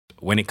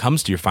when it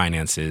comes to your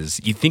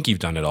finances, you think you've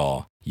done it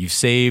all. You've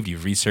saved,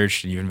 you've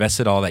researched, and you've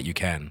invested all that you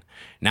can.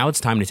 Now it's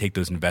time to take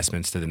those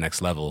investments to the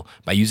next level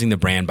by using the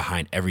brand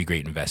behind every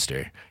great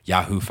investor,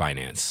 Yahoo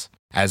Finance.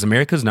 As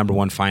America's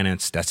 #1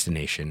 finance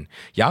destination,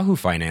 Yahoo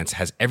Finance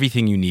has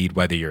everything you need,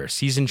 whether you're a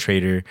seasoned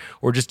trader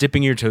or just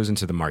dipping your toes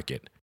into the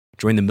market.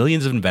 Join the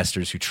millions of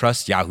investors who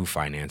trust Yahoo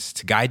Finance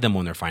to guide them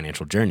on their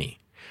financial journey.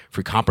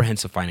 For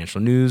comprehensive financial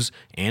news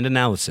and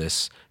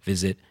analysis,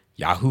 visit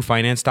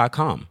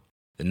yahoofinance.com,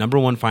 the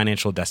 #1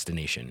 financial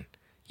destination,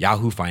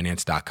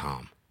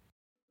 yahoofinance.com.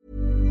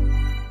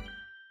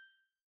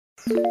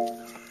 本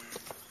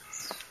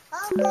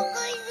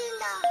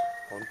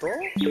当？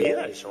見え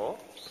ないでしょ？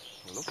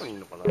どこにいる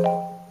のかな？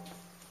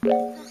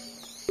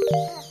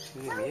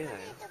全然見えないよ。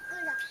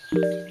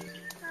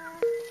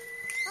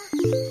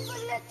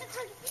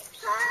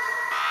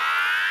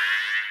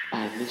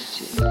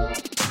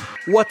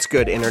 What's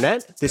good,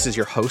 Internet? This is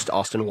your host,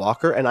 Austin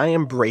Walker, and I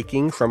am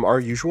breaking from our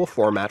usual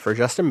format for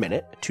just a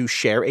minute to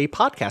share a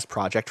podcast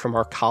project from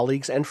our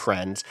colleagues and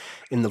friends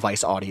in the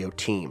Vice Audio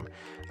team.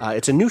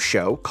 It's a new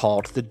show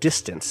called The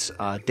Distance,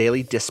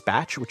 Daily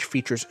Dispatch, which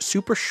features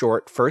super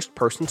short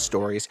first-person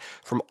stories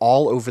from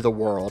all over the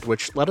world,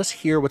 which let us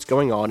hear what's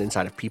going on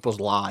inside of people's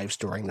lives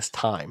during this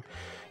time.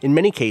 In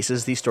many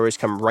cases, these stories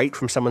come right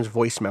from someone's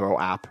voice memo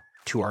app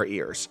to our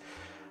ears.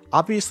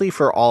 Obviously,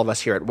 for all of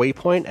us here at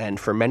Waypoint, and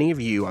for many of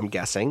you, I'm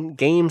guessing,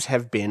 games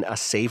have been a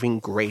saving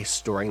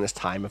grace during this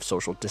time of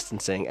social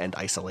distancing and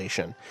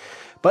isolation.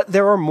 But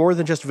there are more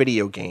than just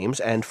video games,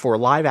 and for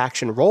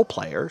live-action role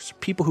players,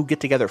 people who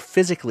get together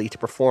physically to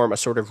perform a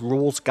sort of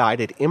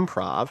rules-guided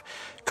improv,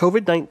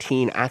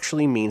 COVID-19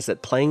 actually means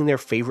that playing their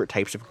favorite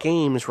types of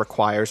games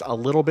requires a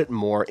little bit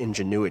more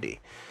ingenuity.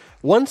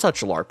 One such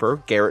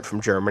LARPer, Garrett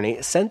from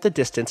Germany, sent The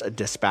Distance a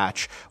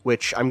dispatch,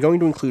 which I'm going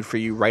to include for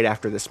you right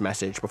after this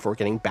message before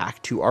getting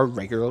back to our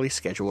regularly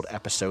scheduled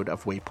episode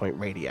of Waypoint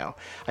Radio.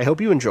 I hope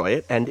you enjoy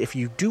it, and if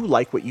you do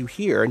like what you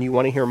hear and you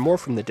want to hear more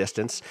from The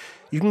Distance,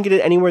 you can get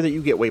it anywhere that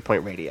you get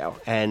Waypoint Radio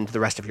and the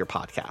rest of your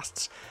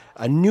podcasts.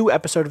 A new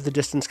episode of The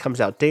Distance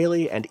comes out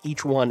daily, and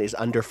each one is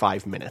under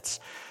 5 minutes.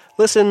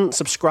 Listen,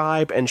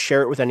 subscribe, and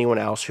share it with anyone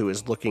else who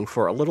is looking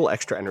for a little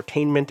extra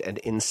entertainment and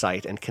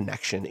insight and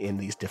connection in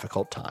these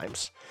difficult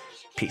times.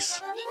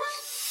 Peace.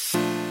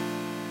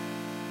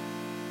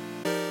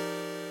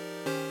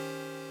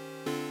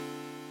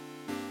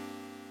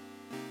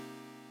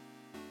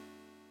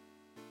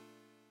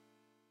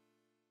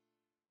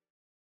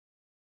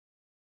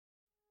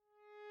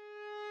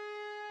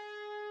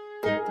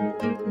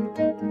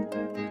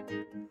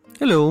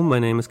 Hello, my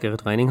name is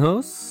Gerrit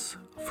Reininghaus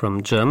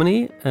from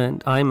Germany,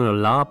 and I'm a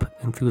LARP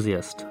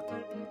enthusiast.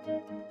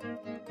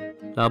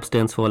 LARP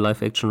stands for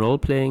live action role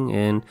playing,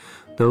 and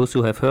those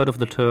who have heard of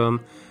the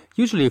term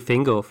usually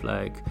think of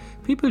like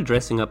people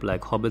dressing up like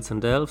hobbits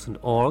and elves and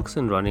orcs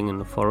and running in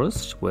the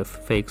forest with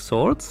fake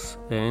swords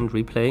and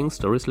replaying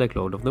stories like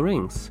Lord of the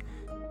Rings.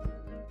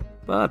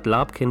 But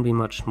LARP can be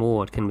much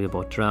more. It can be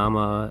about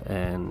drama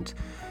and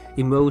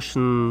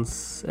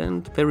emotions,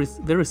 and very,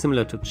 very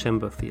similar to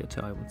chamber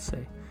theater, I would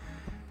say.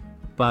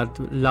 But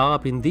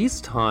LARP in these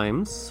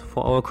times,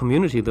 for our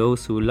community,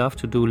 those who love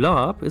to do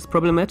LARP, is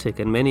problematic,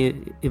 and many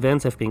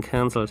events have been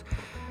cancelled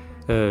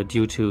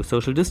due to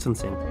social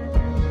distancing.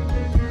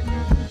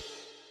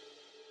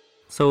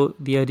 So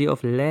the idea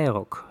of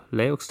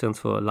LAROC stands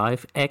for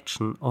Live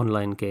Action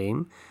Online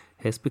Game,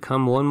 has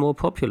become more and more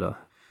popular.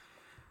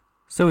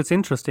 So it's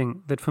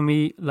interesting that for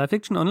me, live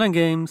action online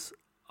games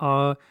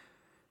are,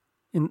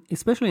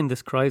 especially in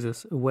this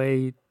crisis, a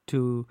way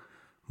to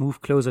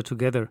move closer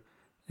together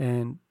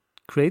and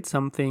create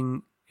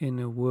something in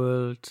a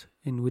world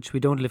in which we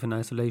don't live in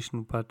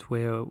isolation, but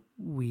where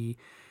we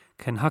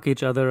can hug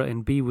each other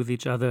and be with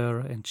each other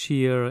and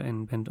cheer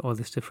and all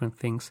these different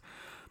things.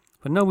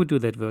 But now we do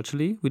that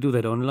virtually, we do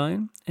that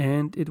online,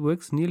 and it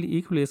works nearly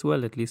equally as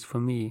well, at least for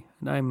me.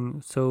 And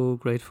I'm so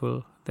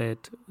grateful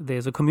that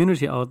there's a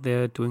community out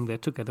there doing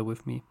that together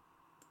with me.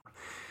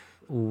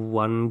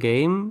 One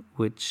game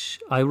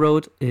which I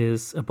wrote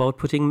is about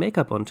putting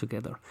makeup on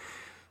together.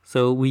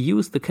 So we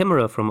use the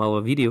camera from our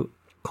video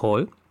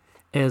call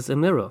as a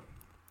mirror,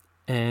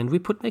 and we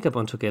put makeup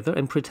on together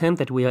and pretend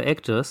that we are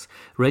actors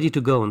ready to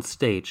go on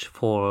stage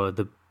for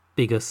the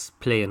biggest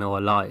play in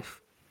our life.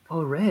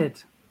 Oh,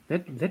 Red,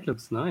 that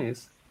looks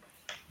nice.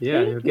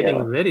 Yeah, you're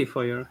getting ready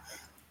for your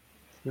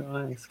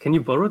eyes. Can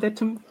you borrow that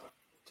to me?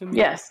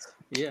 Yes.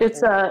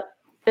 Yeah.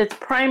 It's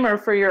primer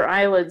for your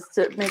eyelids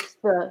that makes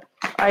the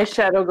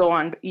eyeshadow go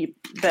on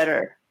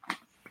better.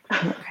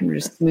 Kind of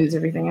just smooths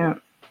everything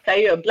out. Are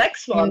you a black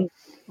swan?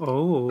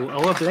 Oh,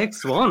 our black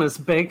swan is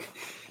back.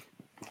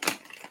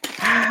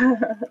 I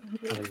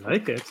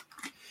like it.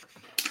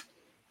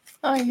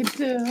 I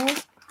do.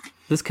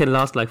 This can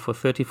last like for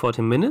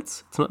 30-40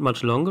 minutes. It's not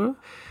much longer.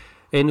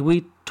 And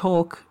we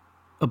talk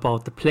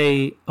about the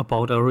play,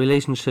 about our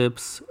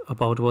relationships,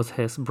 about what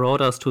has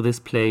brought us to this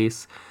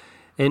place,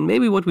 and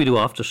maybe what we do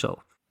after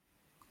show.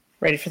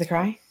 Ready for the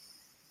cry?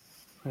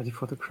 Ready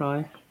for the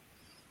cry?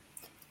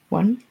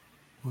 1,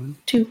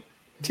 2,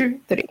 3.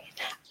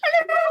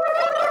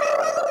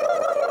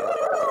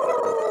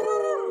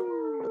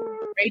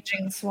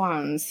 raging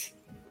swans.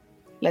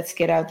 Let's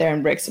get out there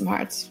and break some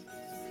hearts.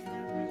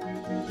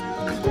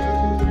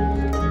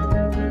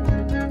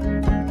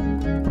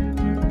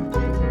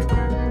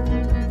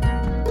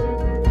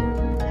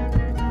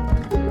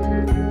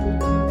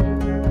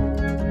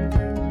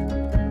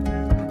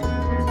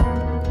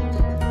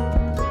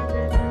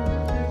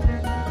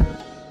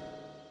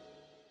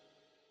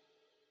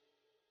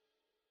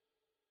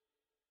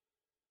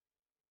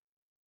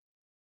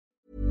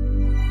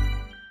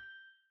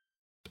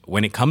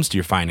 When it comes to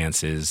your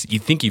finances, you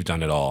think you've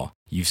done it all.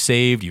 You've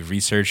saved, you've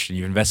researched, and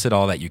you've invested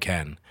all that you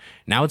can.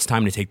 Now it's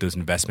time to take those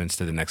investments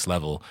to the next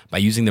level by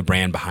using the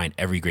brand behind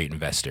every great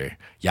investor,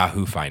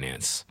 Yahoo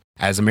Finance.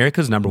 As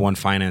America's #1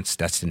 finance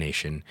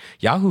destination,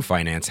 Yahoo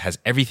Finance has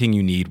everything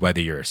you need, whether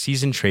you're a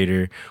seasoned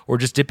trader or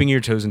just dipping your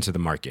toes into the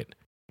market.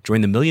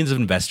 Join the millions of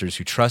investors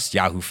who trust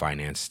Yahoo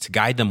Finance to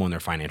guide them on their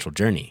financial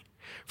journey.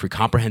 For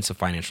comprehensive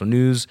financial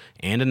news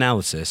and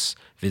analysis,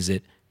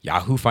 visit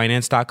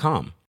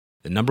yahoofinance.com.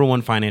 The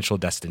 #1 financial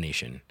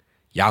destination,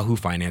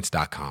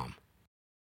 yahoofinance.com.